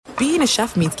being a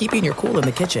chef means keeping your cool in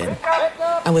the kitchen.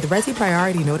 And with Resi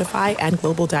Priority Notify and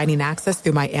Global Dining Access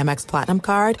through my Amex Platinum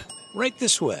card, Right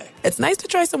this way. it's nice to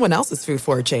try someone else's food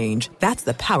for a change. That's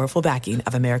the powerful backing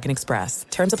of American Express.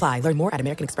 Terms apply. Learn more at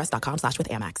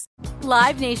americanexpress.com/withAmex.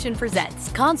 Live Nation presents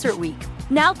Concert Week.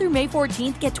 Now through May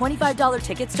 14th, get $25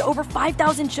 tickets to over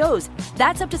 5,000 shows.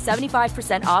 That's up to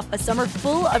 75% off a summer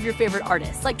full of your favorite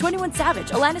artists like 21 Savage,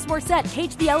 Alanis Morissette,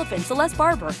 Cage the Elephant, Celeste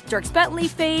Barber, Dierks Bentley,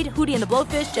 Fade, Hootie and the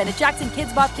Blowfish, Janet Jackson,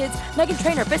 Kids Bop Kids, Meghan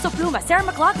Trainor, Peso Pluma, Sarah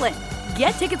McLachlan.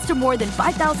 Get tickets to more than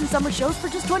 5,000 summer shows for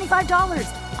just $25.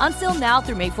 On sale now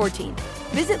through May 14th.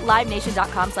 Visit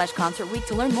LiveNation.com/Concert Week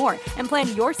to learn more and plan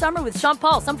your summer with Sean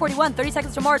Paul, Sum 41, 30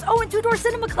 Seconds to Mars, and Two Door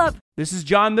Cinema Club. This is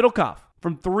John Middlecoff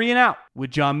from 3 and Out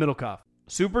with John Middlecoff.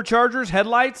 Superchargers,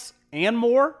 headlights, and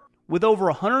more. With over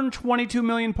 122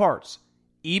 million parts,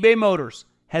 eBay Motors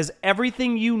has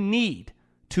everything you need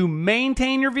to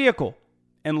maintain your vehicle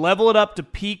and level it up to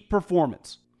peak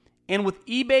performance. And with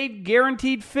eBay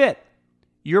Guaranteed Fit,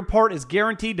 your part is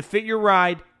guaranteed to fit your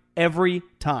ride every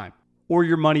time or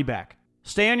your money back.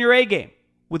 Stay on your A game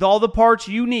with all the parts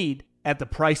you need at the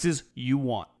prices you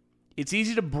want. It's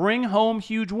easy to bring home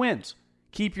huge wins.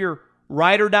 Keep your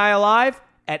ride or die alive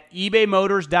at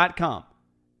ebaymotors.com.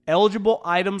 Eligible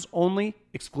items only.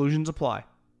 Exclusions apply.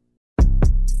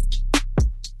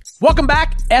 Welcome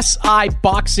back, SI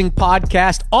Boxing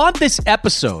Podcast. On this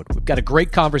episode, we've got a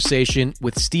great conversation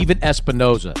with Steven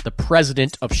Espinoza, the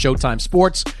president of Showtime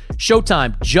Sports.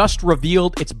 Showtime just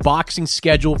revealed its boxing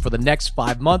schedule for the next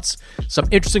 5 months. Some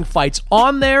interesting fights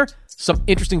on there, some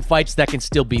interesting fights that can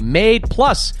still be made.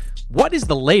 Plus, what is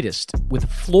the latest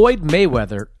with Floyd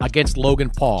Mayweather against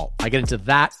Logan Paul? I get into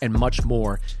that and much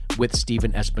more with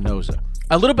Steven Espinoza.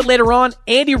 A little bit later on,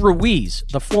 Andy Ruiz,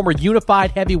 the former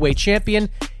unified heavyweight champion,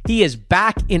 he is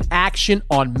back in action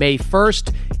on May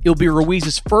 1st. It'll be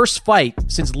Ruiz's first fight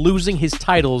since losing his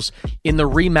titles in the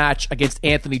rematch against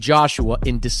Anthony Joshua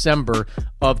in December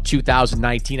of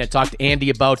 2019. I talked to Andy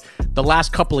about the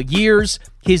last couple of years,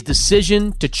 his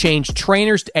decision to change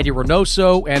trainers to Eddie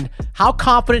Reynoso, and how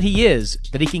confident he is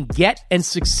that he can get and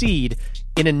succeed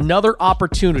in another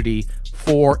opportunity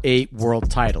for a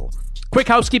world title. Quick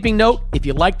housekeeping note, if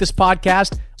you like this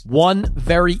podcast, one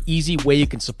very easy way you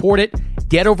can support it,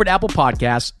 get over to Apple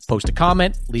Podcasts, post a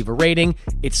comment, leave a rating.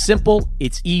 It's simple,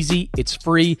 it's easy, it's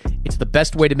free. It's the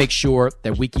best way to make sure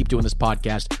that we keep doing this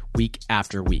podcast week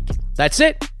after week. That's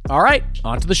it. All right,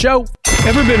 on to the show.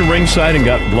 Ever been ringside and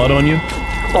got blood on you?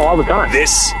 Oh, all the time.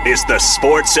 This is the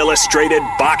Sports Illustrated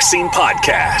Boxing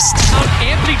Podcast.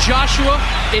 Anthony Joshua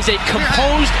is a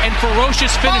composed and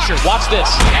ferocious finisher. Watch this.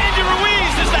 Andy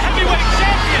Ruiz is the heavyweight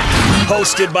champion.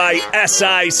 Hosted by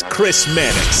SI's Chris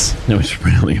Mannix. It was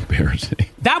really embarrassing.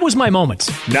 That was my moment.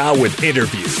 Now with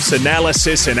interviews,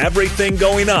 analysis, and everything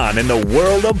going on in the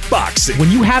world of boxing. When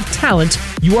you have talent,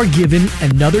 you are given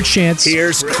another chance.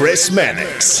 Here's Chris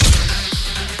Mannix.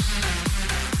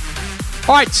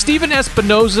 All right, Steven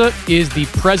Espinoza is the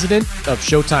president of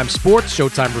Showtime Sports.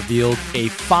 Showtime revealed a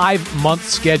 5-month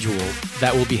schedule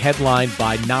that will be headlined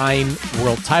by 9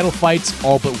 world title fights,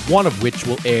 all but one of which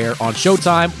will air on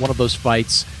Showtime. One of those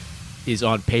fights is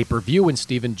on pay-per-view, and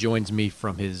Steven joins me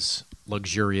from his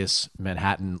luxurious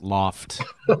Manhattan loft,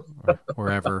 or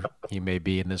wherever he may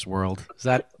be in this world. Is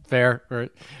that fair?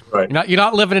 Right. You're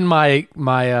not living in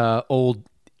my old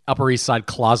Upper East Side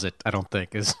closet, I don't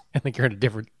think. I think you're in a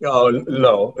different. Oh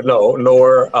no,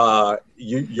 nor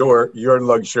your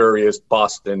luxurious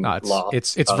Boston loft.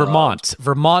 It's Vermont.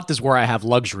 Vermont is where I have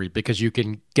luxury because you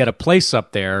can get a place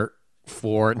up there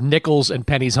for nickels and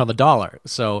pennies on the dollar.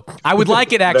 So I would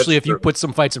like it actually if you put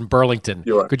some fights in Burlington.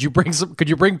 Could you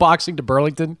bring boxing to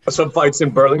Burlington? Some fights in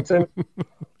Burlington.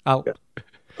 Yeah.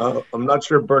 I'm not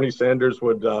sure Bernie Sanders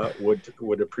would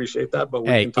appreciate that, but we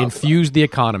can talk infuse the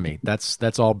economy.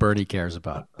 That's all Bernie cares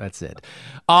about. That's it.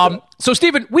 So,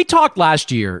 Steven, we talked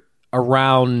last year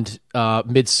around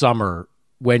midsummer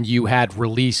when you had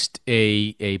released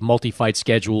a multi-fight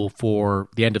schedule for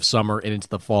the end of summer and into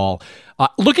the fall.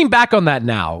 Looking back on that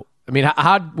now, I mean,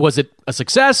 how was it a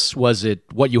success? Was it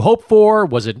what you hoped for?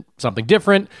 Was it something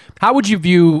different? How would you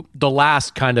view the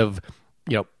last kind of,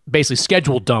 basically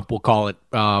schedule dump, we'll call it,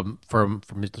 from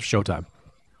Showtime?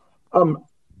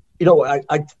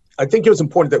 I think it was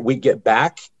important that we get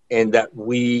back and that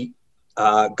we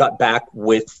got back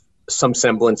with some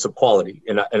semblance of quality,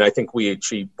 and I think we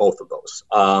achieved both of those.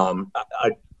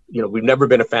 We've never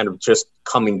been a fan of just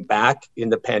coming back in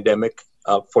the pandemic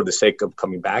for the sake of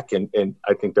coming back, and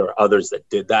I think there are others that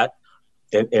did that,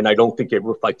 and I don't think it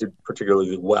reflected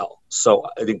particularly well. So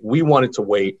I think we wanted to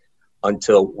wait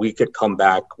until we could come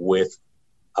back with,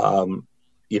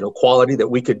 quality that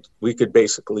we could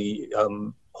basically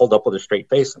hold up with a straight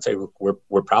face and say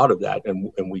we're proud of that,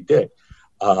 and we did.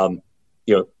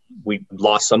 We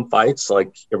lost some fights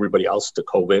like everybody else to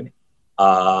COVID.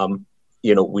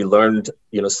 We learned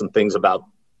some things about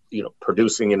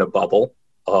producing in a bubble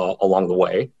along the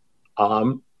way.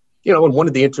 And one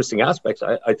of the interesting aspects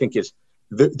I think is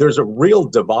there's a real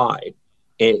divide,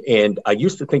 and I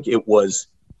used to think it was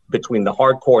between the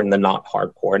hardcore and the not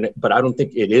hardcore, but I don't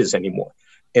think it is anymore.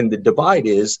 And the divide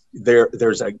is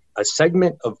there's a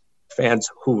segment of fans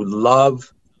who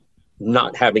love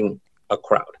not having a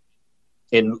crowd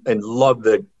and love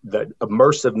the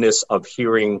immersiveness of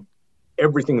hearing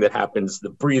everything that happens, the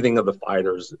breathing of the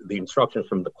fighters, the instructions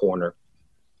from the corner.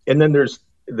 And then there's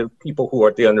the people who are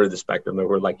at the end of the spectrum who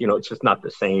are like, it's just not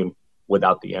the same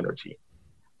without the energy.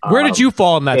 Where did you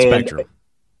fall in that spectrum?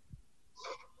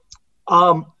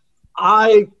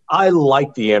 I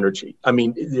like the energy. I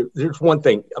mean, there's one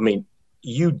thing. I mean,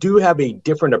 you do have a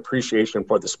different appreciation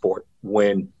for the sport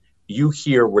when you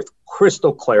hear with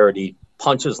crystal clarity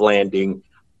punches landing,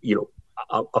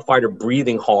 a fighter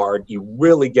breathing hard. You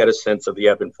really get a sense of the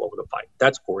ebb and flow of the fight.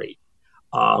 That's great.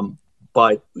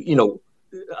 But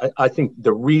I think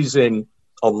the reason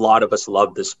a lot of us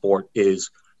love this sport is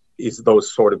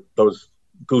those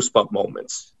goosebump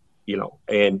moments,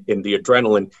 and the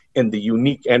adrenaline and the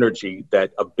unique energy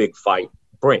that a big fight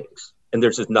brings. And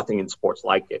there's just nothing in sports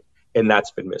like it. And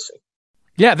that's been missing.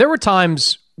 Yeah, there were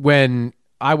times when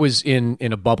I was in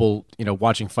a bubble,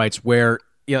 watching fights where,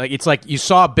 it's like you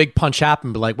saw a big punch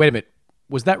happen, but like, wait a minute,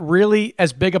 was that really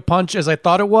as big a punch as I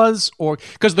thought it was? Or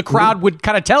because the crowd would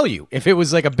kind of tell you if it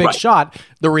was like a big shot,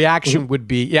 the reaction would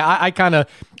be,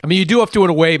 you do have to, in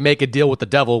a way, make a deal with the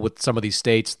devil with some of these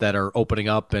states that are opening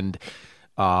up and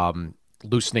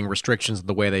loosening restrictions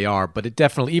the way they are. But it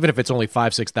definitely, even if it's only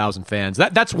 5,000-6,000 fans,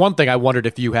 that's one thing I wondered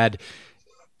if you had,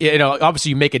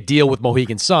 obviously you make a deal with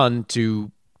Mohegan Sun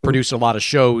to produce a lot of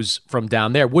shows from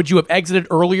down there. Would you have exited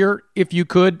earlier if you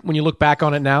could, when you look back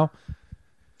on it now?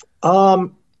 No,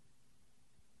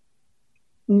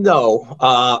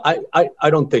 I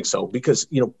don't think so, because,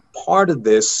 part of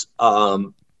this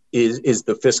is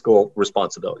the fiscal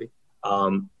responsibility.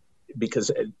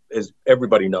 Because as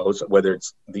everybody knows, whether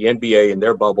it's the NBA in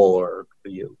their bubble or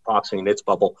boxing in its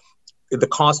bubble, the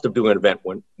cost of doing an event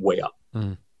went way up.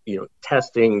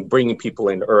 Testing, bringing people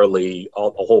in early, a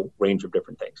whole range of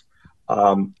different things.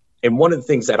 And one of the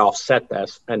things that offset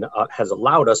this and has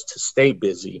allowed us to stay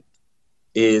busy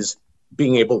is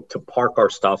being able to park our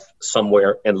stuff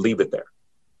somewhere and leave it there.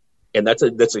 And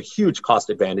that's a huge cost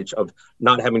advantage of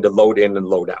not having to load in and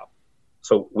load out.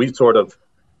 So we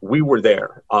were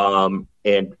there,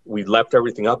 and we left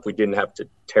everything up. We didn't have to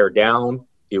tear down.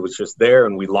 It was just there,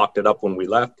 and we locked it up when we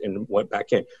left and went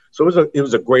back in. So it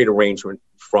was a great arrangement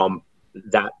from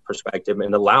that perspective,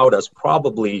 and allowed us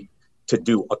probably to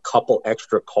do a couple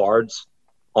extra cards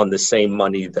on the same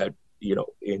money that,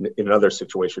 in another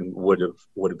situation would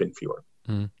have been fewer.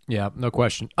 Yeah, no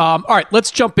question. All right, let's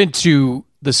jump into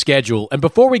the schedule. And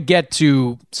before we get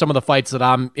to some of the fights that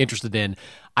I'm interested in,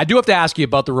 I do have to ask you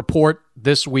about the report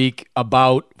this week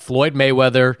about Floyd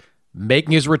Mayweather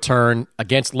making his return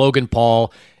against Logan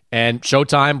Paul, and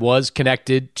Showtime was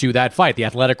connected to that fight. The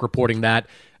Athletic reporting that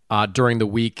during the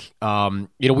week.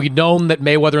 We've known that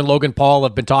Mayweather and Logan Paul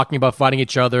have been talking about fighting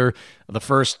each other. The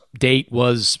first date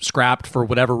was scrapped for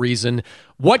whatever reason.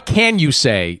 What can you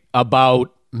say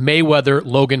about Mayweather,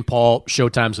 Logan Paul,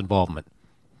 Showtime's involvement?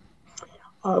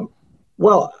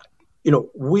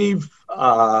 We've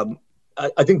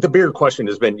I think the bigger question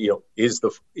has been, is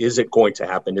it going to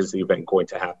happen? Is the event going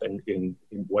to happen in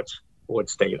what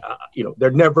state?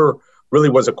 There never really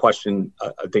was a question,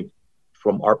 I think,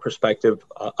 from our perspective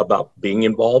about being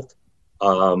involved.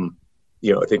 I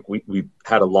think we've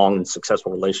had a long and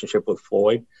successful relationship with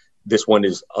Floyd. This one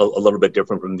is a little bit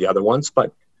different from the other ones,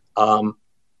 but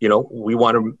we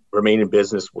want to remain in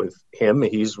business with him.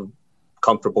 He's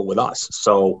comfortable with us.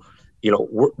 So,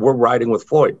 we're riding with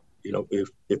Floyd.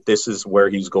 If this is where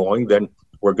he's going, then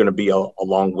we're going to be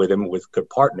along with him with good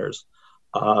partners.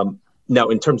 Now,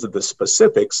 in terms of the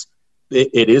specifics,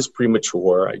 it is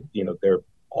premature. There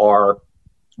are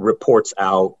reports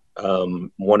out.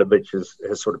 One of which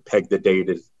has sort of pegged the date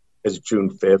as June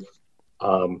 5th.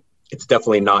 It's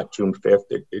definitely not June 5th.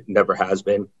 It never has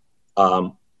been.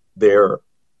 There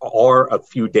are a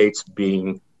few dates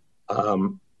being,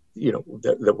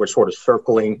 that we're sort of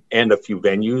circling, and a few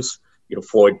venues.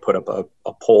 Floyd put up a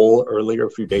poll earlier, a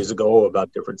few days ago,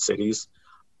 about different cities.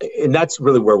 And that's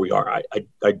really where we are.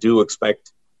 I do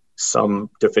expect some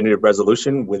definitive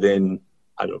resolution within,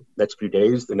 next few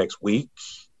days, the next week,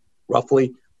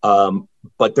 roughly.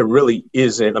 But there really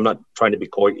isn't. I'm not trying to be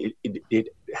coy. It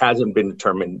hasn't been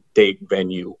determined date,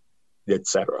 venue,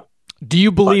 etc. Do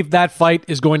you believe that fight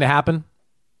is going to happen?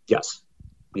 Yes.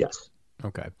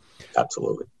 Okay.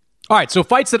 Absolutely. All right. So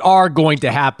fights that are going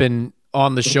to happen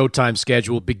on the Showtime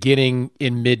schedule beginning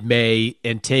in mid-May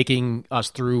and taking us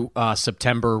through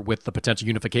September with the potential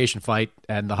unification fight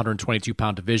and the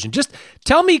 122-pound division. Just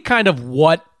tell me kind of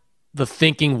what the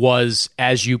thinking was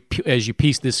as you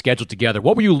pieced this schedule together.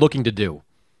 What were you looking to do?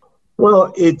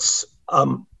 Well, it's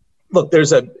look.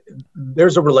 There's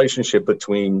a relationship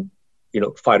between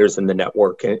fighters and the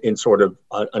network, and sort of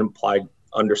an implied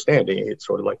understanding. It's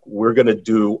sort of like we're going to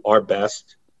do our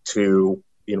best to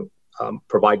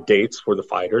provide dates for the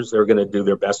fighters. They're going to do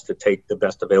their best to take the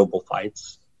best available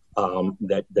fights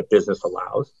that the business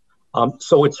allows.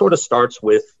 So it sort of starts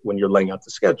with, when you're laying out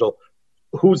the schedule,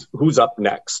 who's up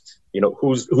next,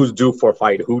 who's due for a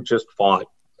fight, who just fought.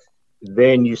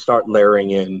 Then you start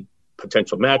layering in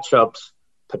potential matchups,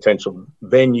 potential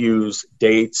venues,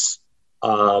 dates.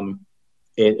 And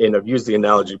I've used the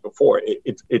analogy before.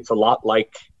 It's a lot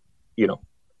like,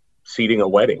 seating a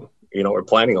wedding, or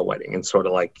planning a wedding, and sort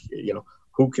of like,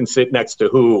 who can sit next to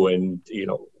who, and,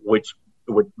 which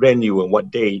venue and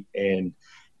what date, and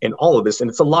all of this. And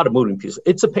it's a lot of moving pieces.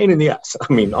 It's a pain in the ass.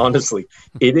 I mean, honestly,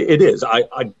 it is.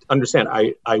 I understand.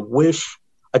 I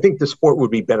think the sport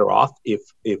would be better off if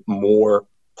more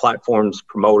platforms,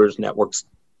 promoters, networks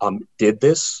did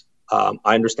this. I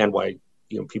understand why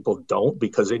people don't,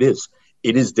 because it is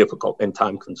difficult and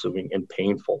time consuming and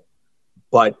painful.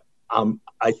 But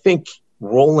I think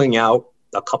rolling out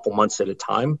a couple months at a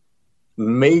time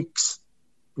makes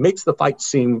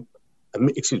boxing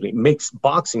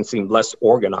seem less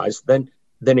organized than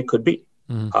it could be.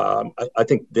 I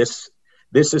think this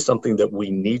is something that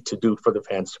we need to do for the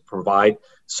fans, to provide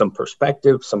some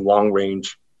perspective, some long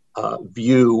range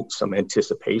view, some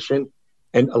anticipation,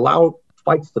 and allow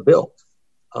fights to build.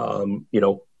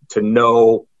 To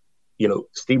know,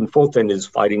 Stephen Fulton is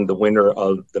fighting the winner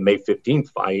of the May 15th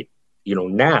fight,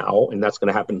 now, and that's going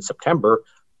to happen in September.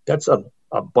 That's a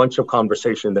bunch of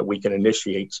conversation that we can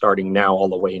initiate starting now all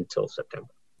the way until September.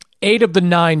 8 of the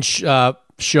 9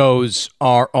 shows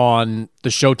are on the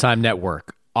Showtime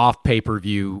network, off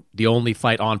pay-per-view. The only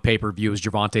fight on pay-per-view is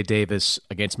Gervonta Davis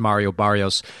against Mario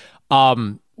Barrios.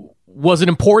 Was it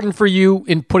important for you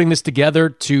in putting this together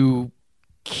to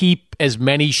keep as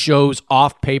many shows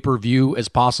off pay-per-view as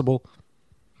possible?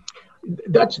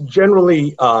 That's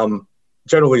generally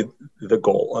the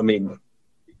goal. I mean,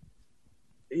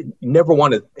 you never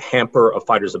want to hamper a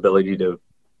fighter's ability to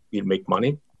make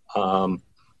money.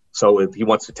 So if he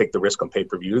wants to take the risk on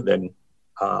pay-per-view, then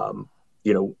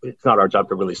it's not our job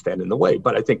to really stand in the way.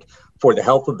 But I think for the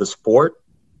health of the sport,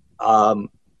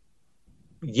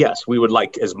 yes, we would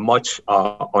like as much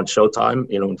on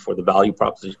Showtime, and for the value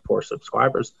proposition for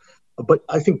subscribers. But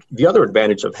I think the other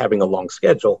advantage of having a long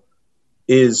schedule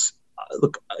is,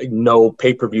 look, I know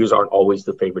pay-per-views aren't always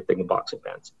the favorite thing of boxing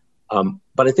fans.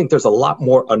 But I think there's a lot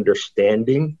more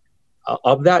understanding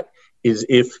of that, is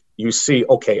if you see,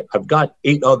 okay, I've got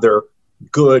 8 other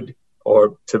good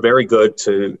or to very good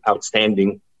to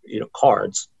outstanding,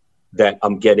 cards that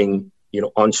I'm getting,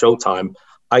 on Showtime.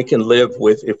 I can live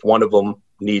with if one of them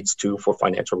needs to, for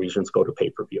financial reasons, go to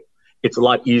pay-per-view. It's a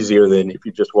lot easier than if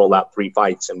you just roll out 3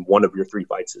 fights and one of your 3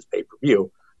 fights is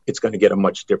pay-per-view. It's going to get a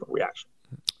much different reaction.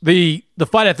 The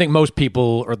fight I think most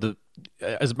people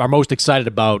are most excited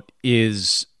about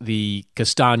is the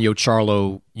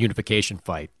Castaño-Charlo unification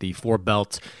fight, the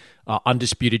 4-belt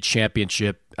undisputed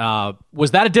championship.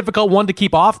 Was that a difficult one to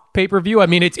keep off pay-per-view? I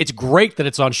mean, it's great that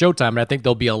it's on Showtime, and I think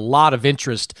there'll be a lot of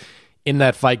interest in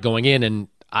that fight going in, and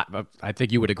I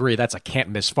think you would agree that's a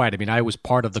can't-miss fight. I mean, I was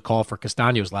part of the call for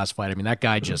Castaño's last fight. I mean, that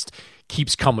guy just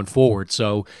keeps coming forward.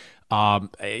 So,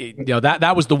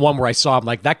 that was the one where I saw him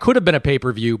like, that could have been a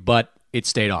pay-per-view, but it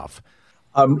stayed off.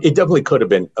 It definitely could have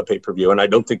been a pay-per-view, and I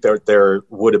don't think there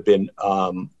would have been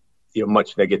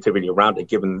much negativity around it,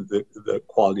 given the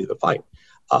quality of the fight.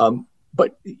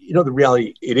 But the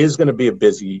reality, it is going to be a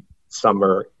busy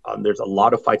summer. There's a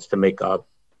lot of fights to make up,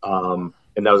 and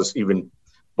that was even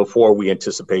before we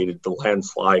anticipated the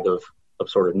landslide of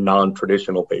sort of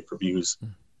non-traditional pay-per-views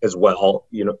as well.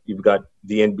 You've got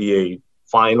the NBA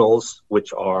finals,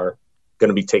 which are going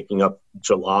to be taking up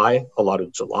a lot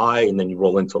of July, and then you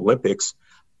roll into Olympics.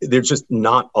 There's just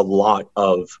not a lot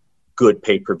of good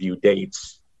pay-per-view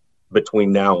dates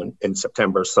between now and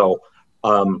September. So,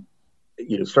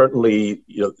 certainly,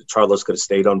 Charlo's could have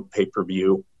stayed on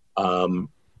pay-per-view,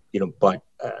 but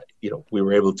we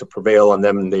were able to prevail on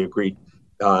them, and they agreed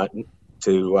to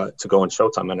go on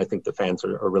Showtime, and I think the fans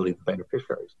are really the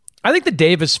beneficiaries. I think the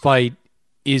Davis fight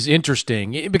is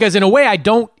interesting because in a way I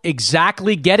don't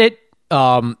exactly get it.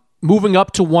 Moving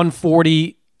up to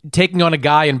 140, taking on a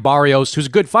guy in Barrios who's a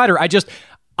good fighter.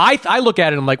 I look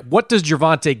at it and I'm like, what does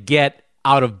Gervonta get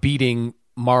out of beating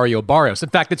Mario Barrios? In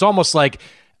fact, it's almost like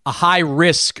a high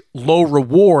risk, low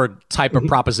reward type of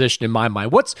proposition in my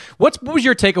mind. What was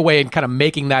your takeaway in kind of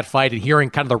making that fight and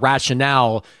hearing kind of the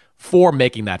rationale for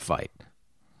making that fight?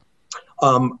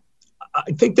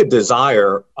 I think the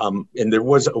desire, and there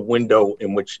was a window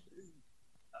in which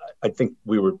I think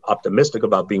we were optimistic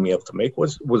about being able to make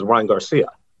was Ryan Garcia.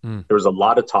 There was a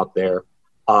lot of talk there.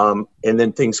 And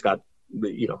then things got,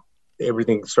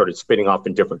 everything started spinning off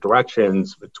in different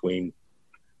directions between,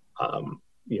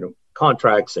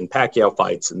 contracts and Pacquiao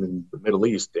fights and then the Middle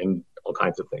East and all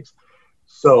kinds of things.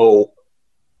 So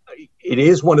it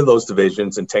is one of those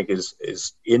divisions, and Tank is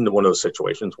in one of those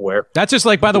situations where that's just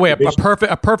like, by the way,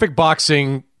 a perfect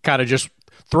boxing kind of just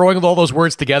throwing all those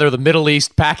words together, the Middle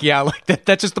East, Pacquiao, like that.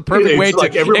 That's just the perfect way to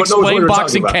explain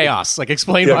boxing chaos. Like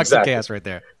explain boxing chaos right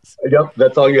there. Yep,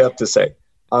 that's all you have to say.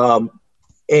 And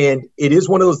it is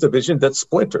one of those divisions that's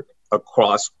splintered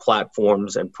across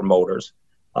platforms and promoters.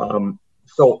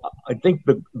 So I think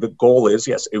the goal is,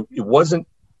 yes, it wasn't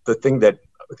the thing that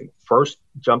I think first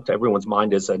jumped to everyone's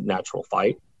mind as a natural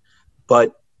fight.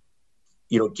 But,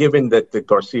 given that the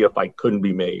Garcia fight couldn't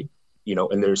be made,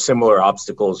 and there's similar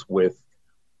obstacles with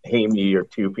Haney or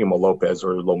Teofimo Lopez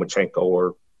or Lomachenko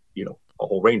or, a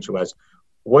whole range who has,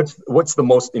 what's the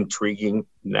most intriguing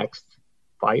next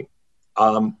fight?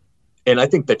 And I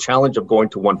think the challenge of going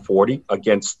to 140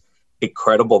 against a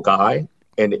credible guy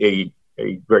and a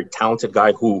very talented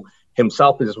guy who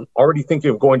himself is already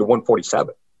thinking of going to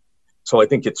 147. So I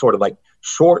think it's sort of like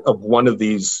short of one of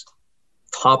these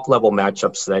top level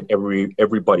matchups that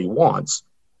everybody wants.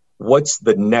 What's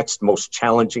the next most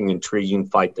challenging, intriguing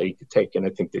fight that you could take? And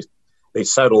I think they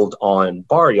settled on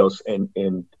Barrios,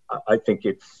 and I think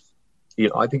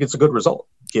it's a good result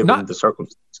given the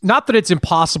circumstances. Not that it's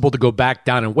impossible to go back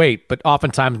down and wait, but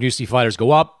oftentimes when you see fighters go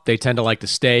up, they tend to like to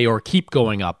stay or keep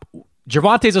going up.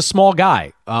 Gervonta's a small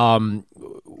guy.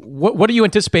 What do you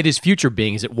anticipate his future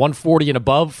being? Is it 140 and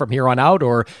above from here on out,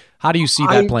 or how do you see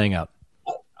that playing out?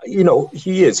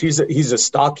 He is. He's a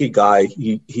stocky guy.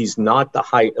 He's not the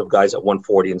height of guys at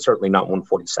 140 and certainly not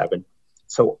 147.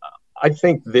 So I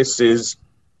think this is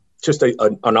just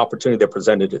an opportunity that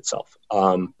presented itself.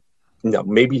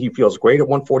 Maybe he feels great at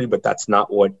 140, but that's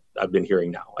not what I've been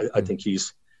hearing now. I think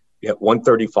he's at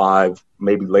 135,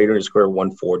 maybe later in his career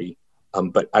 140.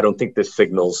 But I don't think this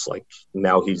signals like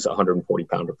now he's a 140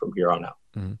 pounder from here on out.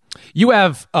 Mm-hmm. You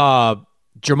have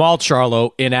Jamal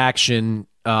Charlo in action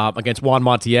against Juan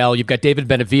Montiel. You've got David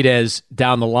Benavidez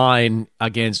down the line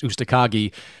against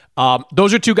Ustakagi.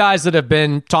 Those are two guys that have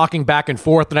been talking back and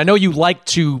forth, and I know you like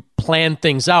to plan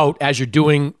things out as you're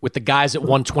doing with the guys at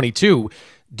 122.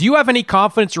 Do you have any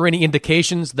confidence or any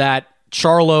indications that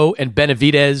Charlo and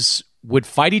Benavidez would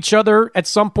fight each other at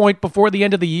some point before the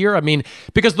end of the year? I mean,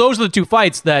 because those are the two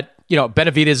fights that,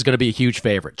 Benavidez is going to be a huge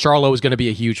favorite. Charlo is going to be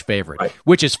a huge favorite, right,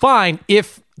 which is fine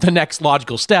if the next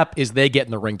logical step is they get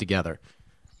in the ring together.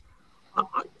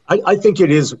 I think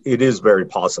it is very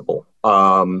possible.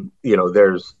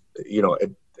 There's,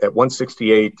 at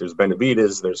 168, there's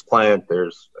Benavidez, there's Plant,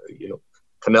 there's,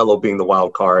 Canelo being the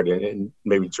wild card, and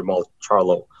maybe Jamal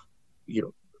Charlo,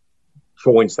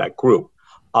 joins that group.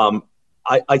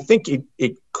 I think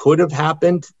it could have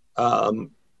happened,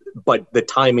 but the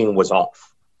timing was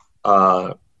off.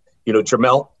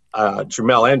 Jamel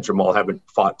and Jamal haven't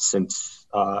fought since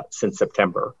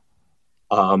September,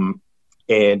 and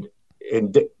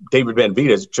David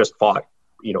Benavidez just fought,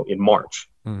 in March.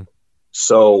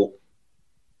 So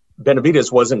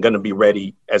Benavidez wasn't going to be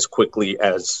ready as quickly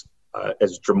as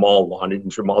Jamal wanted,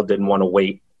 and Jamal didn't want to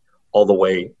wait all the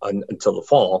way until the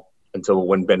fall, until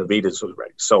when Benavidez was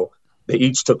ready. So they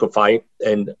each took a fight,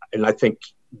 and I think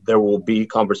there will be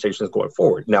conversations going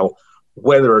forward. Now,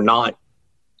 whether or not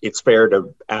it's fair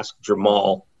to ask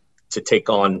Jamal to take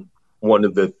on one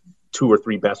of the 2 or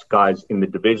 3 best guys in the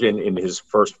division in his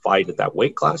first fight at that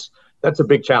weight class, that's a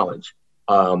big challenge.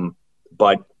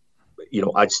 But,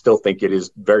 I still think it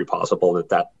is very possible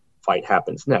that fight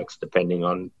happens next, depending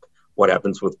on what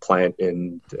happens with Plant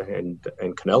and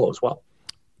Canelo as well.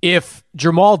 If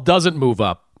Jamal doesn't move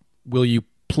up, will you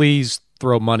please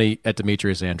throw money at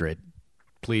Demetrius Andrade?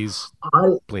 Please.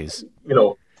 Please.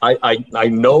 I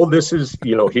know this is,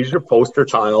 he's your poster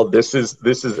child. This is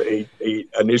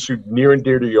an issue near and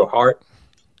dear to your heart.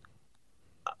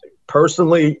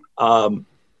 Personally,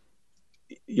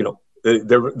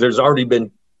 there's already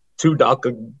been 2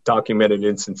 documented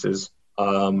instances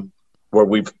where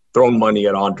we've thrown money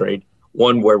at Andre,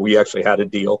 one where we actually had a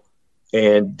deal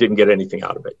and didn't get anything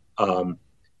out of it.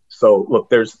 So look,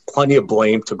 there's plenty of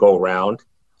blame to go around.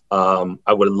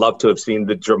 I would love to have seen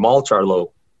the Jamal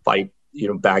Charlo fight,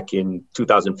 back in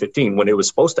 2015 when it was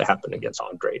supposed to happen against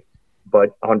Andre,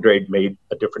 but Andre made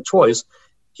a different choice.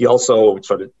 He also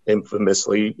sort of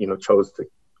infamously, chose to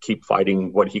keep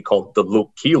fighting what he called the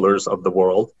Luke Keelers of the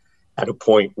world at a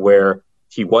point where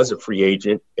he was a free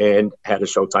agent and had a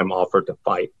Showtime offer to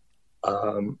fight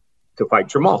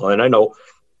Jamal. And I know,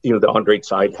 the Andre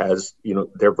side has,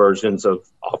 their versions of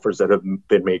offers that have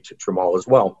been made to Jamal as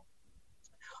well.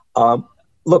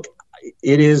 Look,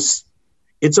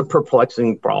 it's a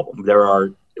perplexing problem.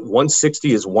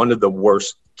 160 is one of the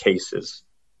worst cases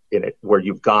in it where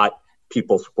you've got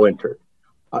people splintered.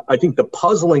 I think the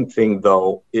puzzling thing,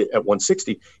 though, at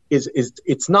 160 is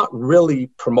it's not really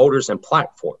promoters and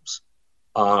platforms,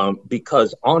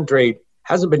 because Andre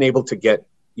hasn't been able to get,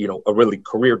 a really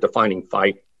career-defining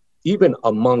fight, even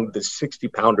among the 60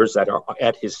 pounders that are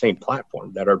at his same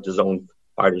platform that are DAZN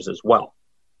fighters as well.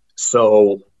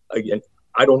 So again,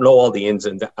 I don't know all the ins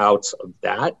and outs of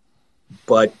that,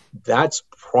 but that's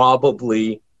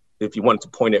probably, if you wanted to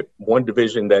point at one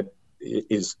division that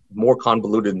is more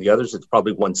convoluted than the others, it's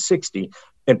probably 160.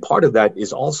 And part of that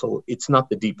is also, it's not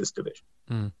the deepest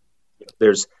division.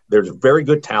 There's very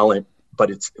good talent, but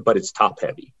it's top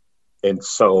heavy. And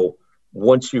so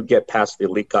once you get past the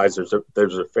elite guys,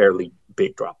 there's a fairly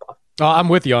big drop off. I'm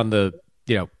with you on the,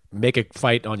 make a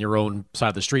fight on your own side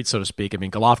of the street, so to speak. I mean,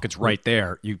 Golovkin's right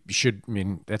there. You should,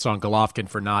 that's on Golovkin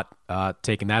for not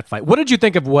taking that fight. What did you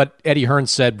think of what Eddie Hearn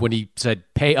said when he said,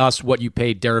 pay us what you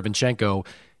paid Derevyanchenko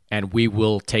and we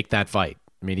will take that fight?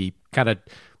 I mean, he kind of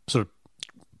sort of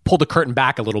pulled the curtain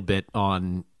back a little bit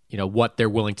on, what they're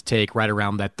willing to take right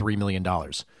around that $3 million.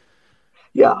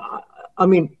 Yeah. I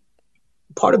mean,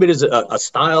 part of it is a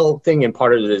style thing and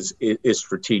part of it is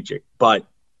strategic. But,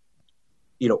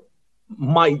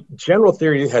 my general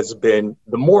theory has been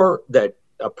the more that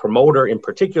a promoter in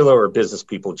particular or business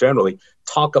people generally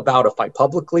talk about a fight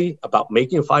publicly, about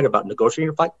making a fight, about negotiating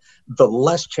a fight, the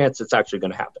less chance it's actually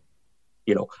going to happen.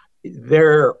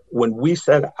 When we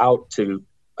set out to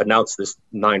announce this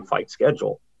 9-fight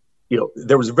schedule,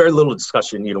 there was very little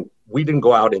discussion. We didn't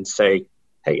go out and say,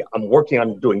 hey, I'm working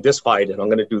on doing this fight and I'm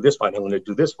going to do this fight. I'm going to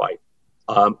do this fight.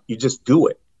 You just do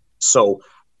it. So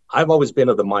I've always been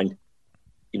of the mind,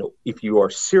 if you are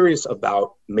serious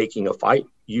about making a fight,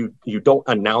 you don't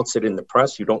announce it in the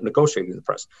press. You don't negotiate in the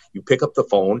press. You pick up the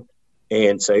phone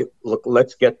and say, look,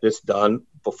 let's get this done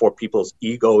before people's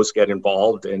egos get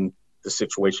involved and the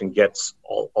situation gets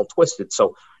all twisted.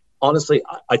 So honestly,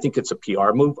 I think it's a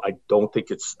PR move. I don't think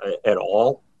it's at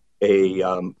all a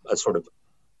sort of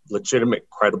legitimate,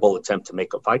 credible attempt to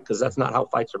make a fight, because that's not how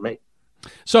fights are made.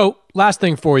 So last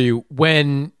thing for you,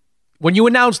 when you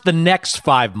announce the next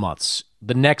 5 months,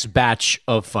 the next batch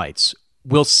of fights,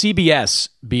 will CBS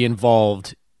be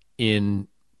involved in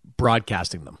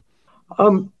broadcasting them?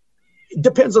 It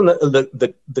depends on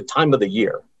the time of the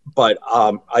year, but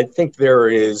I think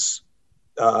there's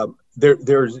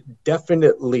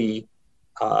definitely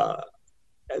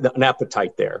an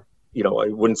appetite there.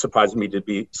 It wouldn't surprise me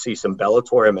to see some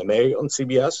Bellator MMA on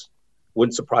CBS.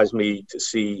 Wouldn't surprise me to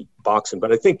see boxing,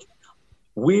 but I think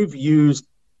we've used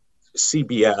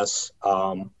CBS,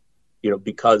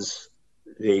 because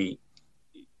their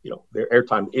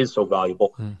airtime is so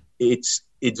valuable. It's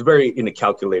very in a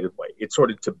calculated way. It's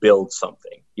sort of to build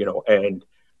something, and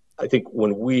I think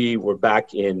when we were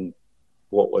back in,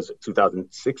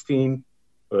 2016,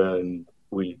 and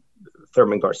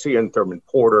Thurman Garcia and Thurman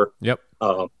Porter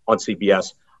on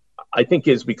CBS, I think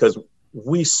is because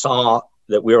we saw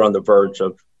that we were on the verge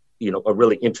of, a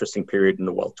really interesting period in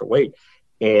the welterweight,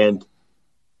 and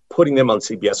putting them on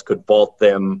CBS could vault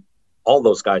them, all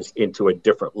those guys, into a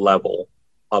different level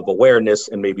of awareness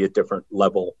and maybe a different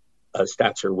level of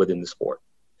stature within the sport.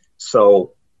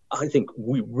 So I think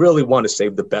we really want to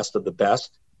save the best of the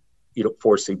best,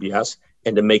 for CBS,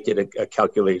 and to make it a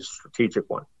calculated, strategic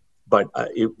one. But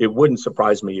it wouldn't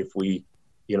surprise me if we,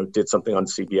 did something on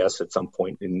CBS at some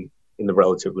point in the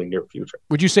relatively near future.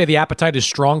 Would you say the appetite is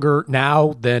stronger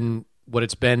now than what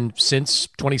it's been since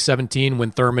 2017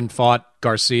 when Thurman fought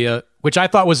Garcia, which I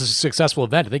thought was a successful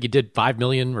event? I think he did 5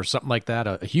 million or something like that,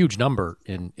 a huge number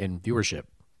in viewership.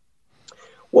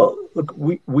 Well, look,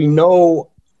 we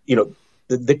know,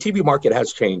 the TV market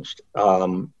has changed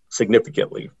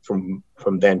significantly from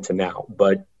then to now,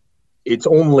 but it's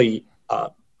only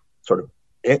sort of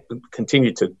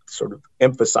continued to sort of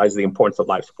emphasize the importance of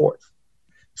live sports.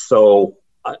 So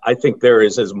I think there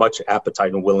is as much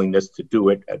appetite and willingness to do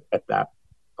it at that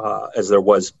as there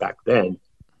was back then.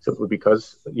 simply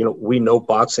because, we know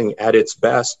boxing at its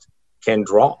best can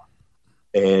draw,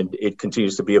 and it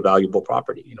continues to be a valuable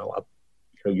property.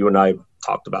 You and I have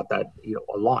talked about that,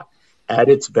 a lot. At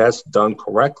its best, done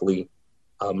correctly,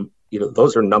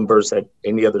 those are numbers that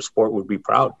any other sport would be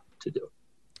proud to do.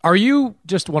 Are you,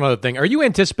 just one other thing, are you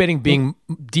anticipating being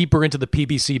deeper into the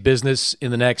PBC business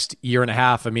in the next year and a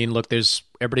half? I mean, look,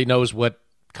 everybody knows what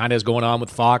kind of is going on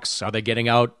with Fox. Are they getting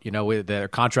out? Their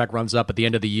contract runs up at the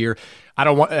end of the year. I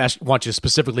don't want you to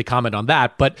specifically comment on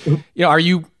that, but are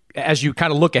you, as you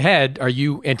kind of look ahead, are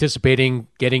you anticipating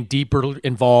getting deeper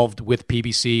involved with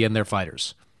PBC and their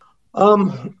fighters?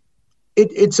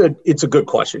 It's a good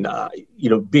question.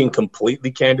 Being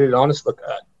completely candid and honest, look,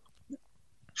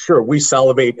 sure, we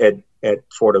salivate at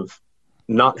sort of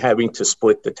not having to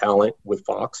split the talent with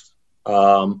Fox.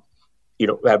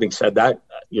 Having said that,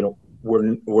 it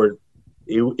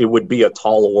would be a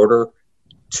tall order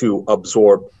to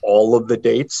absorb all of the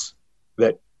dates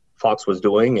that Fox was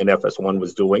doing and FS1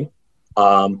 was doing.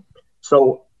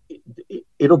 So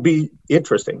it'll be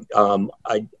interesting.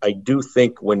 I do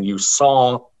think when you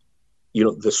saw,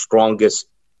 the strongest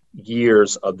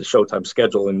years of the Showtime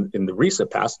schedule in the recent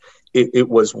past, it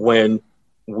was when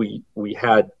we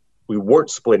weren't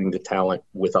splitting the talent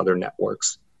with other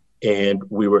networks, and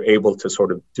we were able to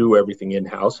sort of do everything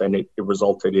in-house, and it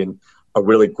resulted in a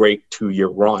really great 2-year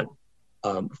run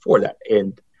for that.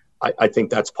 And I think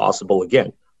that's possible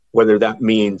again. Whether that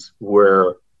means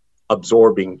we're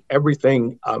absorbing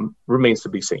everything remains to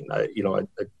be seen.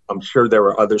 I'm sure there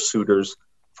are other suitors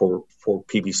for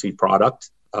PBC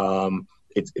product.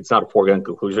 It's not a foregone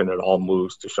conclusion. It all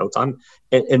moves to Showtime,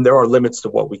 and there are limits to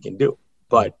what we can do.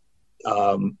 But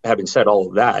having said all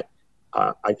of that,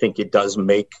 I think it does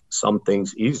make some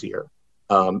things easier.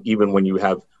 Even when you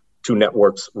have two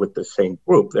networks with the same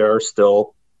group, there's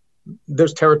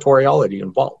territoriality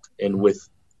involved, and with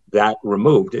that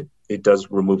removed, it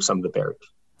does remove some of the barriers.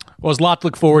 Well, there's a lot to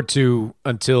look forward to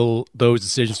until those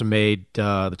decisions are made.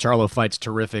 The Charlo fight's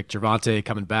terrific. Gervonta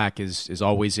coming back is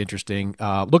always interesting.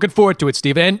 Looking forward to it,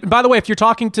 Steve. And by the way, if you're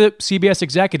talking to CBS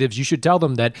executives, you should tell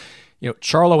them that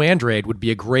Charlo Andrade would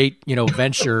be a great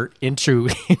venture into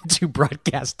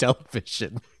broadcast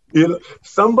television.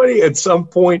 Somebody at some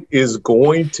point is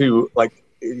going to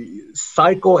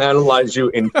psychoanalyze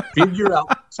you and figure out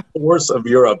the source of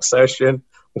your obsession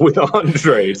with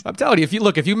Andrade. I'm telling you,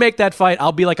 if you make that fight,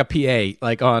 I'll be like a PA,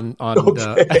 on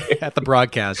okay. At the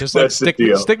broadcast. Just stick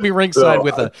me ringside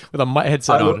with a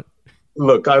headset on.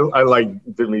 Look, I like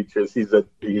Demetrius. He's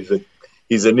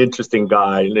an interesting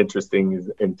guy, an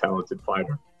interesting and talented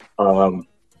fighter.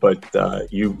 But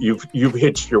you've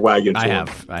hitched your wagon. I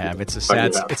have. It's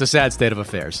a sad state of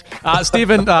affairs.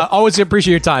 Stephen, always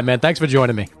appreciate your time, man. Thanks for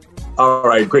joining me. All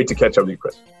right, great to catch up with you,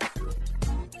 Chris.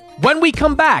 When we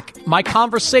come back, my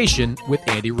conversation with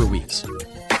Andy Ruiz.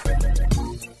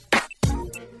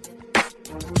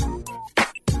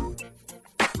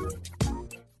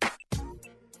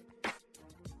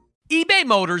 eBay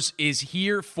Motors is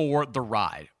here for the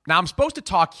ride. Now, I'm supposed to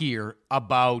talk here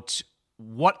about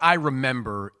what I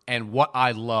remember and what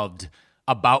I loved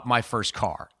about my first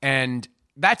car. And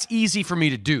that's easy for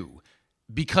me to do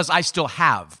because I still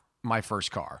have my first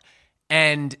car.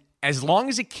 And as long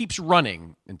as it keeps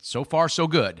running, and so far so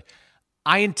good,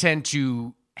 I intend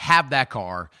to have that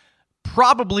car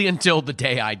probably until the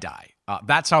day I die.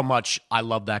 That's how much I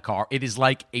love that car. It is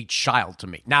like a child to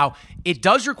me. Now, it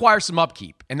does require some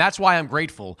upkeep, and that's why I'm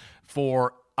grateful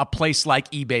for a place like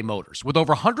eBay Motors. With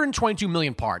over 122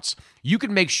 million parts, you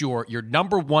can make sure your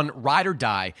number one ride or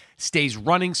die stays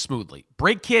running smoothly.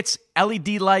 Brake kits,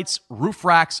 LED lights, roof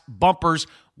racks, bumpers,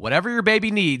 whatever your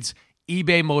baby needs,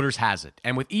 eBay Motors has it.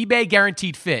 And with eBay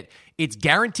Guaranteed Fit, it's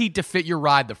guaranteed to fit your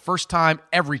ride the first time,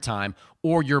 every time,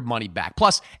 or your money back.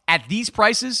 Plus, at these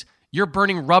prices, you're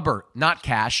burning rubber, not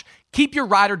cash. Keep your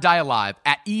ride or die alive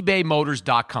at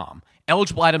ebaymotors.com.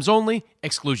 Eligible items only.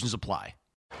 Exclusions apply.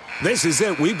 This is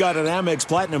it. We've got an Amex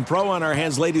Platinum Pro on our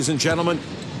hands, ladies and gentlemen.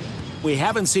 We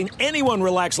haven't seen anyone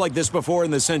relax like this before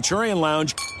in the Centurion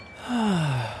Lounge.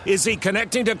 Is he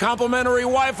connecting to complimentary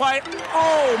Wi-Fi?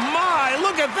 Oh, my.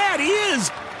 Look at that. He is.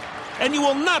 And you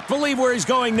will not believe where he's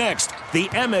going next. The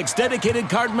Amex dedicated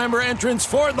card member entrance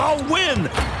for the win.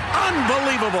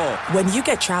 Unbelievable. When you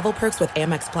get travel perks with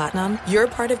Amex Platinum, you're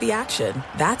part of the action.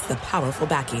 That's the powerful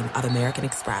backing of American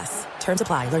Express. Terms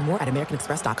apply. Learn more at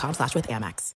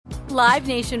americanexpress.com/withAmex. Live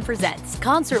Nation presents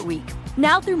Concert Week.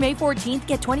 Now through May 14th,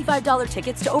 get $25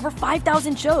 tickets to over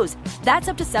 5,000 shows. That's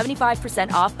up to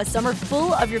 75% off a summer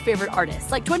full of your favorite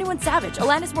artists like 21 Savage,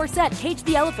 Alanis Morissette, Cage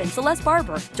the Elephant, Celeste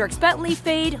Barber, Dierks Bentley,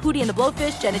 Fade, Hootie and the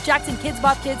Blowfish, Janet Jackson, Kidz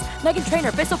Bop Kids, Meghan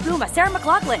Trainor, Bissell Pluma, Sarah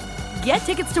McLachlan. Get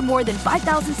tickets to more than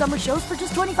 5,000 summer shows for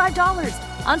just $25.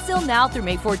 Until now through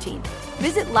May 14th.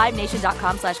 Visit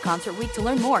LiveNation.com/Concert Week to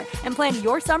learn more and plan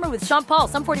your summer with Sean Paul,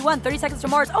 Sum 41, 30 Seconds to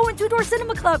Mars, and Two Door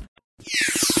Cinema Club.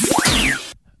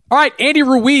 All right, Andy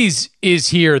Ruiz is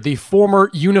here, the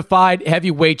former unified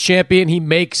heavyweight champion. He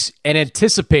makes an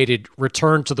anticipated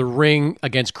return to the ring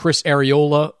against Chris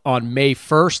Arreola on May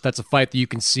 1st. That's a fight that you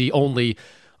can see only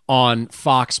on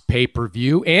Fox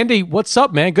pay-per-view. Andy, what's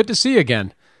up, man? Good to see you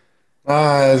again.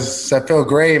 I feel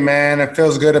great, man. It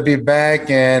feels good to be back,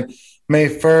 and May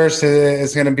 1st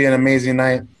is going to be an amazing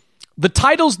night. The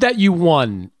titles that you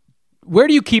won, where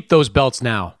do you keep those belts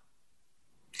now?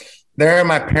 They're at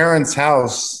my parents'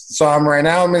 house. So I'm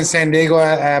in San Diego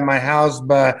at my house,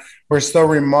 but we're still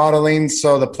remodeling.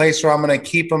 So the place where I'm going to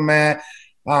keep them at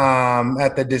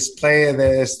the display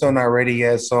is still not ready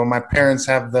yet. So my parents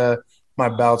have my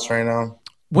belts right now.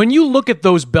 When you look at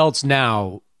those belts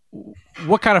now,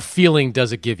 what kind of feeling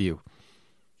does it give you?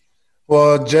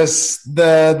 Well, just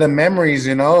the memories,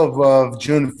 of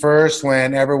June 1st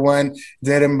when everyone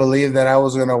didn't believe that I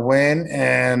was going to win.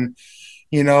 And,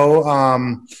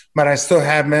 but I still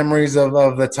have memories of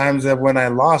the times that when I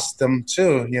lost them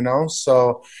too,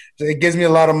 So it gives me a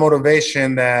lot of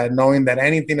motivation that knowing that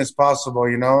anything is possible,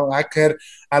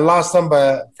 I lost them,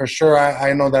 but for sure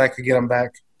I know that I could get them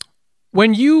back.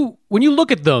 When you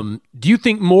look at them, do you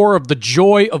think more of the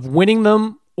joy of winning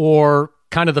them or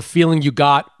kind of the feeling you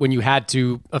got when you had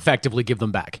to effectively give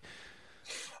them back?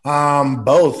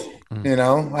 Both.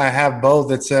 I have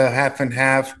both. It's a half and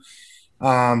half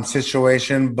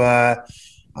situation, but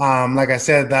like I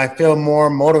said, I feel more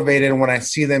motivated when I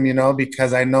see them,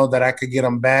 because I know that I could get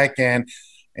them back, and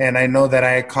I know that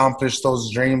I accomplished those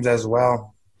dreams as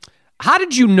well. How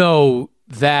did you know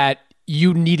that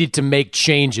you needed to make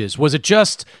changes? Was it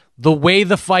just the way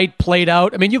the fight played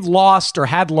out? I mean, you've lost or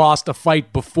had lost a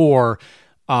fight before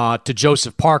to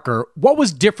Joseph Parker. What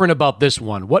was different about this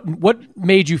one? What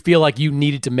made you feel like you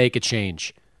needed to make a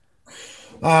change?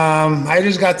 I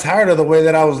just got tired of the way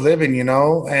that I was living,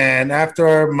 and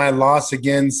after my loss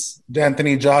against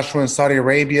Anthony Joshua in Saudi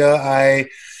Arabia, I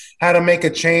had to make a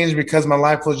change because my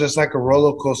life was just like a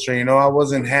roller coaster. I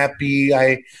wasn't happy.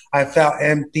 I felt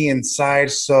empty inside.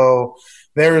 So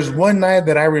there was one night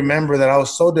that I remember that I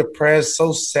was so depressed,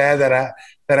 so sad that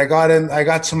I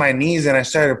got to my knees and I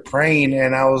started praying,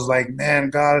 and I was like,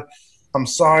 man, God, I'm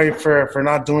sorry for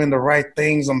not doing the right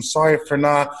things. I'm sorry for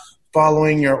not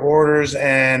following your orders.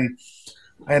 And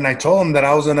I told him that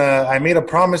I made a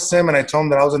promise to him, and I told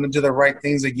him that I was going to do the right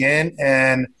things again.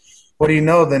 And what do you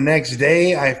know? The next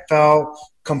day I felt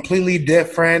completely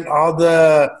different. All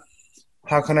the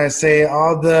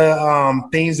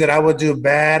things that I would do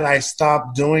bad, I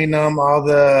stopped doing them. All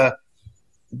the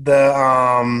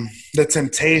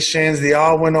temptations, they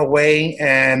all went away.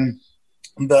 And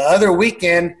the other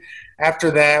weekend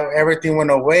after that, everything went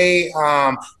away.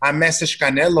 I messaged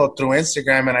Canelo through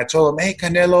Instagram, and I told him, hey,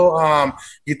 Canelo,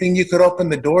 you think you could open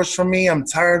the doors for me? I'm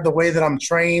tired of the way that I'm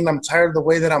trained. I'm tired of the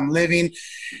way that I'm living.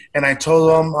 And I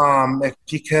told him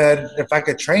if I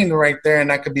could train right there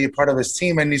and I could be a part of his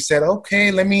team. And he said, okay,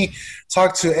 let me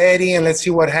talk to Eddie and let's see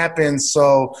what happens.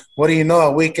 So what do you know?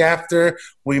 A week after,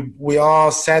 we all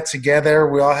sat together.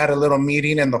 We all had a little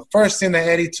meeting. And the first thing that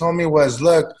Eddie told me was,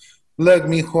 look,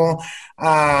 mijo,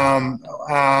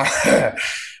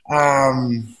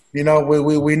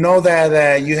 we know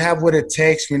that you have what it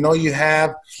takes. We know you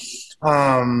have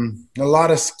a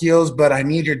lot of skills, but I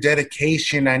need your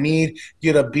dedication. I need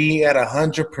you to be at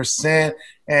 100%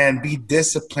 and be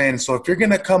disciplined. So if you're going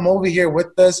to come over here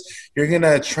with us, you're going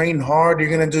to train hard.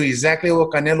 You're going to do exactly what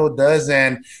Canelo does,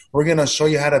 and we're going to show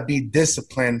you how to be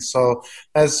disciplined. So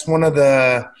that's one of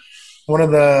the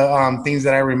things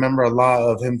that I remember a lot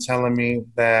of him telling me,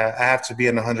 that I have to be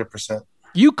in 100%.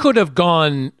 You could have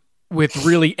gone with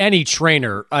really any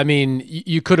trainer. I mean,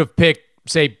 you could have picked,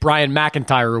 say, Brian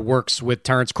McIntyre, who works with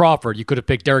Terrence Crawford. You could have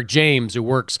picked Derek James, who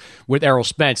works with Errol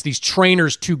Spence. These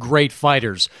trainers, two great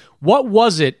fighters. What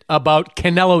was it about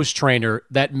Canelo's trainer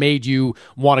that made you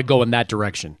want to go in that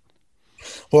direction?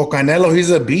 Well, Canelo,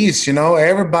 he's a beast.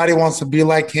 Everybody wants to be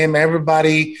like him.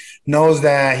 Everybody knows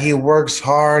that he works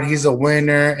hard. He's a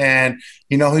winner, and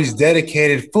he's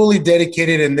fully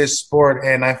dedicated in this sport.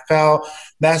 And I felt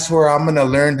that's where I'm going to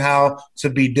learn how to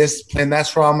be disciplined.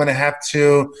 That's where I'm going to have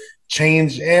to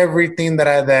change everything that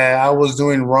I was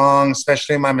doing wrong,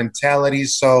 especially my mentality.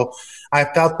 So I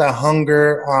felt the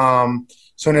hunger as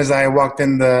soon as I walked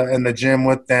in the gym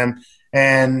with them.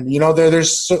 And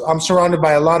I'm surrounded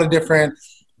by a lot of different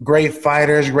great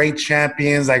fighters, great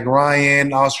champions like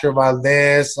Ryan, Oscar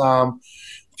Valdez, a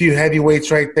few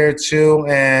heavyweights right there too.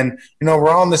 And, we're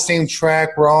all on the same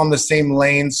track. We're all in the same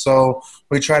lane. So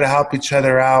we try to help each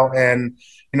other out. And,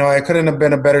 it couldn't have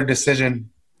been a better decision.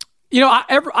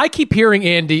 I keep hearing,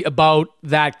 Andy, about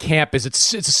that camp.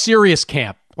 It's a serious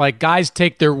camp. Like, guys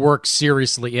take their work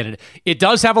seriously in it. It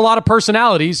does have a lot of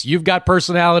personalities. You've got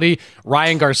personality.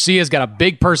 Ryan Garcia's got a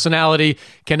big personality.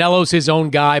 Canelo's his own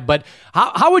guy. But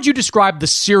how would you describe the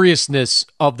seriousness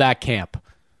of that camp?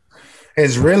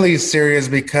 It's really serious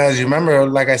because you remember,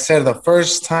 like I said, the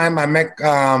first time I met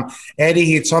Eddie,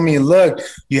 he told me, look,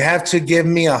 you have to give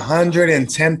me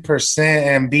 110%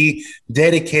 and be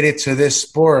dedicated to this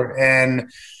sport. And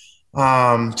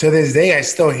to this day, I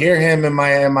still hear him in my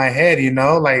head,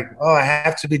 like, oh, I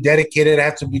have to be dedicated. I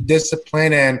have to be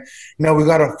disciplined. And, we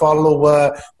got to follow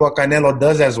what Canelo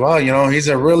does as well. He's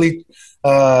a really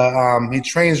he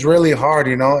trains really hard,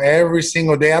 every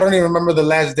single day. I don't even remember the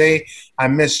last day I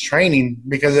missed training,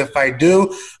 because if I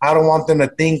do, I don't want them to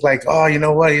think like, oh, you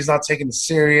know what, he's not taking it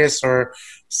serious or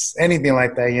anything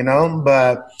like that,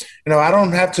 But, I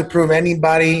don't have to prove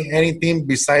anybody anything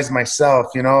besides myself,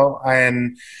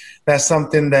 and that's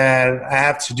something that I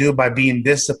have to do by being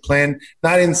disciplined,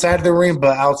 not inside the ring,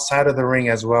 but outside of the ring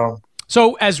as well.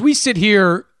 So as we sit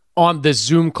here on this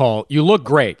Zoom call, you look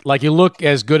great. Like, you look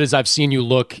as good as I've seen you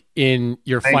look in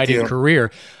your fighting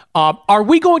career. Are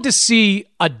we going to see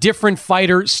a different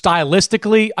fighter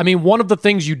stylistically? I mean, one of the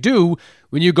things you do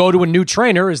when you go to a new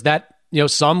trainer is that,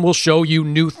 some will show you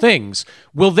new things.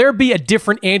 Will there be a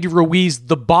different Andy Ruiz,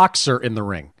 the boxer, in the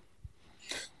ring?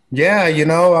 Yeah,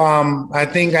 I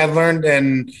think I learned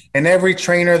in every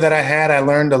trainer that I had, I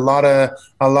learned a lot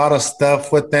of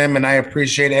stuff with them, and I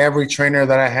appreciate every trainer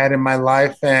that I had in my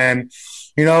life. And,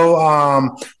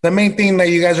 the main thing that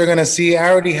you guys are going to see, I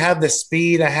already have the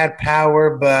speed, I had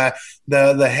power, but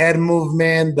the head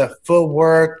movement, the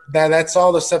footwork, that's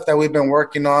all the stuff that we've been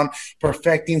working on,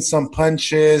 perfecting some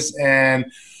punches and,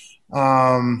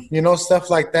 stuff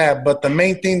like that. But the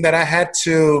main thing that I had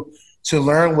to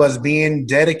learn was being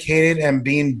dedicated and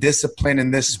being disciplined in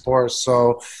this sport.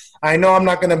 So I know I'm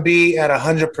not going to be at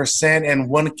 100% in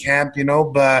one camp,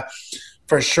 but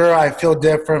for sure I feel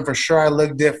different. For sure I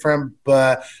look different,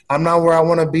 but I'm not where I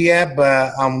want to be at,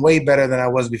 but I'm way better than I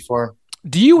was before.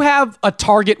 Do you have a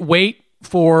target weight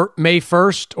for May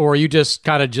 1st, or are you just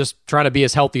kind of just trying to be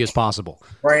as healthy as possible?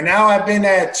 Right now I've been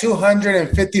at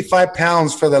 255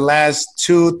 pounds for the last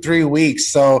 2-3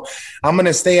 weeks. So I'm going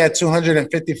to stay at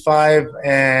 255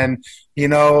 and,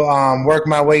 work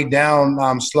my way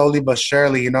down slowly but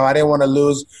surely. I didn't want to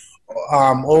lose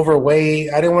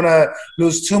overweight. I didn't want to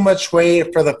lose too much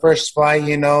weight for the first fight.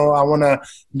 I want to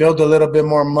build a little bit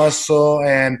more muscle.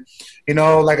 And,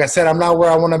 like I said, I'm not where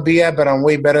I want to be at, but I'm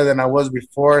way better than I was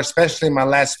before, especially my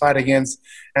last fight against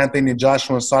Anthony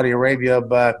Joshua in Saudi Arabia.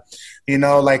 But,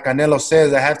 like Canelo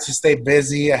says, I have to stay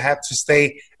busy. I have to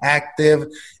stay active.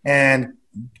 And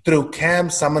through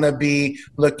camps, I'm going to be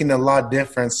looking a lot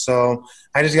different. So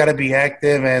I just got to be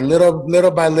active, and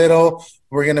little by little,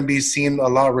 we're going to be seeing a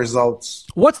lot of results.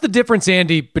 What's the difference,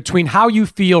 Andy, between how you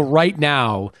feel right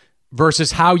now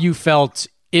versus how you felt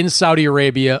in Saudi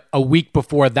Arabia a week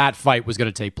before that fight was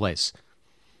going to take place?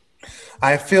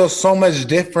 I feel so much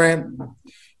different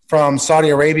from Saudi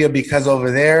Arabia because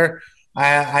over there,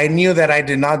 I knew that I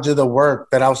did not do the work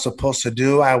that I was supposed to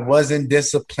do. I wasn't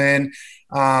disciplined.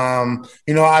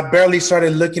 I barely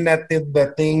started looking at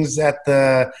the things at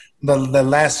the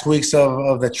last weeks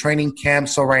of the training camp.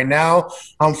 So right now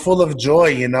I'm full of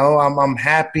joy. I'm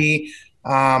happy.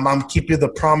 I'm keeping the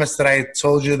promise that I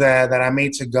told you that I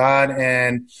made to God.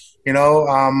 And,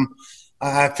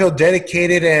 I feel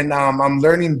dedicated, and I'm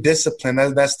learning discipline.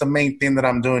 That's the main thing that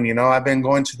I'm doing. I've been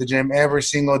going to the gym every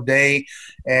single day.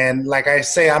 And like I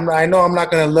say, I know I'm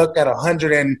not going to look at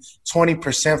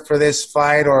 120% for this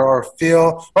fight or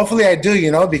feel. Hopefully I do,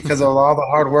 because of all the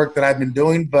hard work that I've been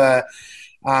doing. But,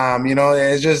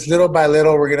 it's just little by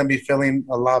little, we're going to be feeling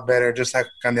a lot better, just like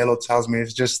Canelo tells me.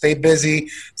 It's just stay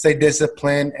busy, stay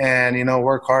disciplined, and,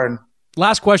 work hard.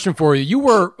 Last question for you. You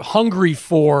were hungry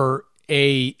for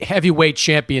a heavyweight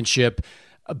championship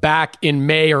back in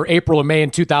May or April or May in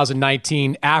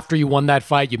 2019. After you won that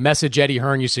fight, you message Eddie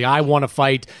Hearn. You say, I want to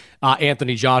fight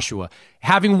Anthony Joshua.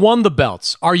 Having won the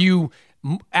belts, are you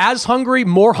as hungry,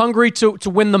 more hungry to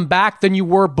win them back than you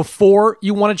were before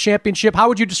you won a championship? How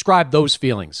would you describe those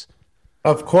feelings?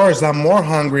 Of course, I'm more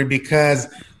hungry because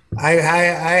I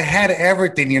had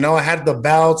everything. I had the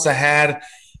belts.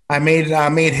 I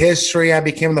made history. I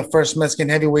became the first Mexican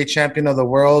heavyweight champion of the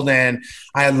world, and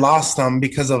I lost them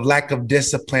because of lack of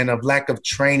discipline, of lack of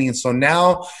training. So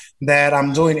now that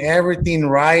I'm doing everything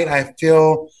right, I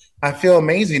feel I feel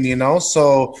amazing, you know,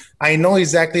 so I know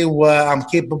exactly what I'm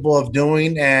capable of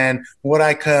doing and what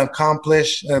I can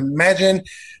accomplish. Imagine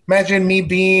me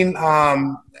being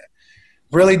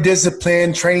really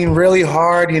disciplined, training really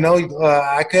hard. You know,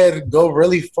 I could go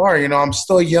really far. You know, I'm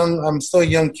still young. I'm still a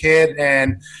young kid,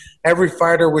 and every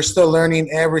fighter, we're still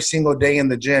learning every single day in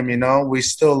the gym. You know, we're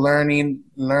still learning,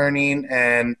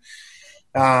 and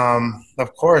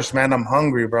of course, man, I'm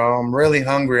hungry, bro. I'm really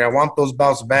hungry. I want those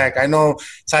belts back. I know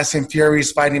Tyson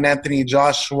Fury's fighting Anthony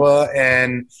Joshua,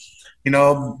 and you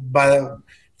know, but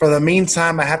for the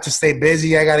meantime, I have to stay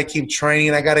busy. I got to keep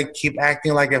training. I got to keep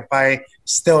acting like if I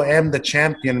still am the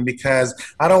champion, because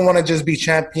I don't want to just be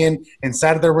champion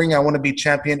inside of the ring. I want to be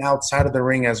champion outside of the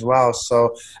ring as well.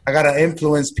 So I got to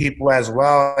influence people as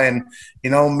well, and you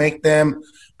know, make them.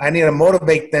 I need to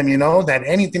motivate them. You know, that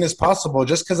anything is possible.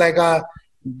 Just because I got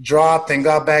dropped and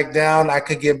got back down, I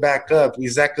could get back up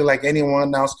exactly like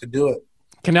anyone else could do it.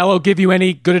 Canelo give you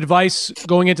any good advice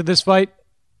going into this fight?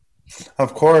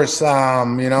 Of course. You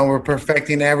know, we're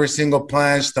perfecting every single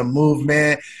punch, the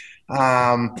movement.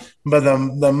 But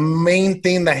the main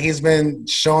thing that he's been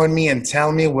showing me and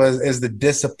telling me is the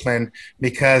discipline,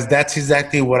 because that's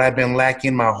exactly what I've been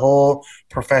lacking my whole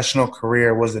professional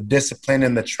career, was the discipline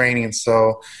and the training.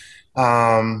 So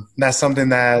that's something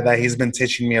that he's been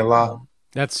teaching me a lot.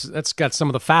 That's got some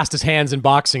of the fastest hands in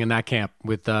boxing in that camp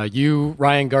with you,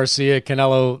 Ryan Garcia,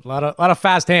 Canelo, a lot of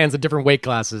fast hands at different weight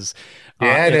classes.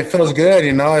 Yeah, and it feels good,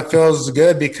 you know. It feels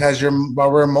good because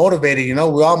we're motivated, you know.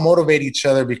 We all motivate each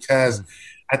other, because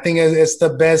I think it's the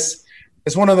best.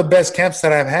 It's one of the best camps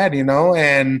that I've had, you know.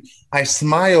 And I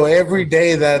smile every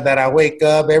day that I wake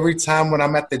up. Every time when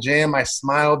I'm at the gym, I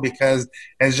smile because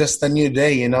it's just a new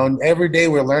day, you know. And every day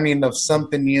we're learning of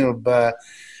something new, but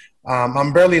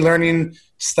I'm barely learning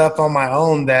stuff on my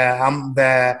own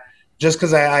that just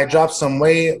because I dropped some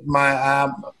weight, my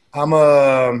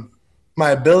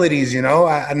abilities, you know,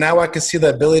 now I can see the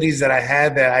abilities that I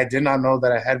had that I did not know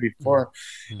that I had before.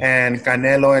 And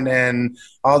Canelo and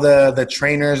all the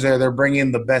trainers, they're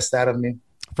bringing the best out of me.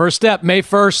 First step, May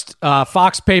 1st,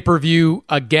 Fox pay-per-view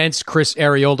against Chris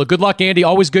Arreola. Good luck, Andy.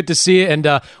 Always good to see you. And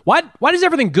why does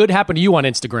everything good happen to you on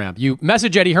Instagram? You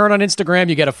message Eddie Hearn on Instagram,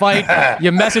 you get a fight.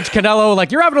 You message Canelo.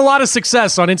 Like, you're having a lot of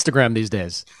success on Instagram these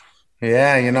days.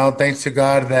 Yeah, you know, thanks to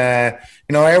God that,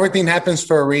 you know, everything happens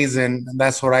for a reason.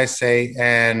 That's what I say.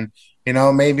 And, you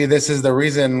know, maybe this is the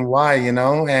reason why, you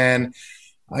know, and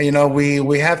you know,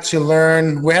 we have to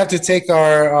learn. We have to take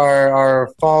our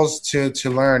falls to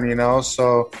learn. You know,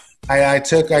 so I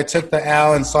took the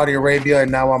L in Saudi Arabia,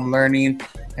 and now I'm learning.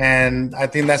 And I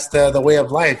think that's the way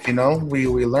of life. You know, we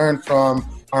learn from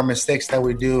our mistakes that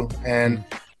we do, and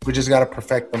we just got to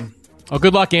perfect them. Oh,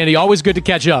 good luck, Andy. Always good to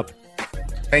catch up.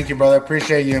 Thank you, brother.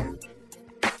 Appreciate you.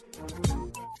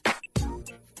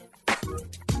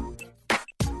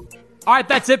 All right,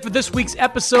 that's it for this week's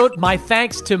episode. My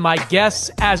thanks to my guests.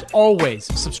 As always,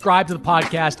 subscribe to the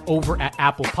podcast over at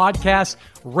Apple Podcasts.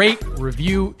 Rate,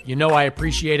 review. You know I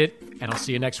appreciate it, and I'll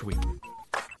see you next week.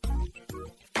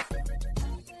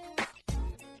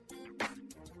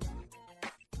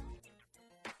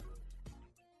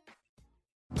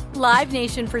 Live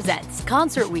Nation presents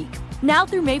Concert Week. Now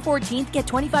through May 14th, get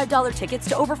 $25 tickets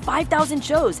to over 5,000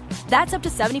 shows. That's up to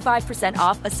 75%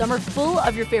 off a summer full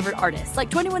of your favorite artists like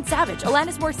 21 Savage,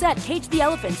 Alanis Morissette, Cage the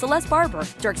Elephant, Celeste Barber,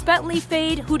 Dierks Bentley,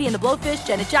 Fade, Hootie and the Blowfish,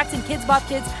 Janet Jackson, Kids Bop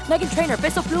Kids, Meghan Trainor,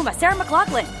 Peso Pluma, Sarah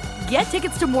McLachlan. Get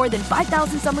tickets to more than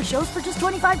 5,000 summer shows for just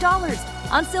 $25.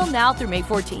 Until now through May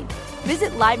 14th.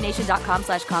 Visit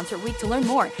LiveNation.com/Concert Week to learn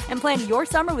more and plan your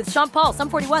summer with Sean Paul,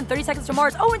 Sum 41, 30 Seconds to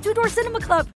Mars, and Two Door Cinema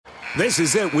Club. This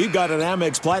is it. We've got an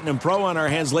Amex Platinum Pro on our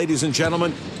hands, ladies and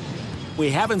gentlemen. We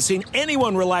haven't seen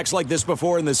anyone relax like this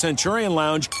before in the Centurion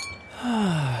Lounge.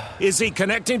 Is he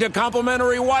connecting to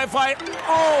complimentary Wi-Fi?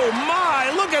 Oh,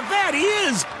 my. Look at that. He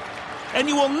is. And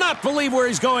you will not believe where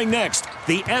he's going next.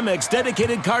 The Amex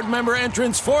dedicated card member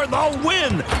entrance for the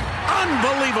win.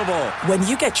 Unbelievable. When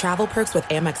you get travel perks with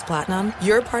Amex Platinum,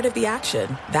 you're part of the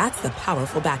action. That's the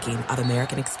powerful backing of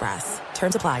American Express.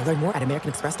 Terms apply. Learn more at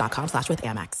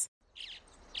americanexpress.com/withAmex.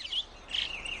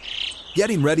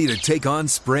 Getting ready to take on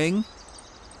spring?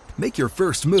 Make your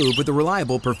first move with the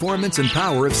reliable performance and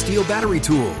power of Steel battery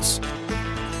tools.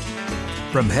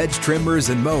 From hedge trimmers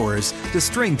and mowers to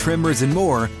string trimmers and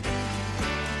more,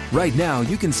 right now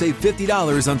you can save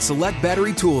 $50 on select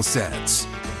battery tool sets.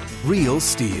 Real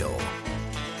Steel.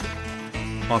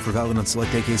 Offer valid on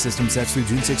select AK system sets through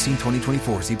June 16,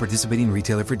 2024. See participating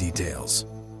retailer for details.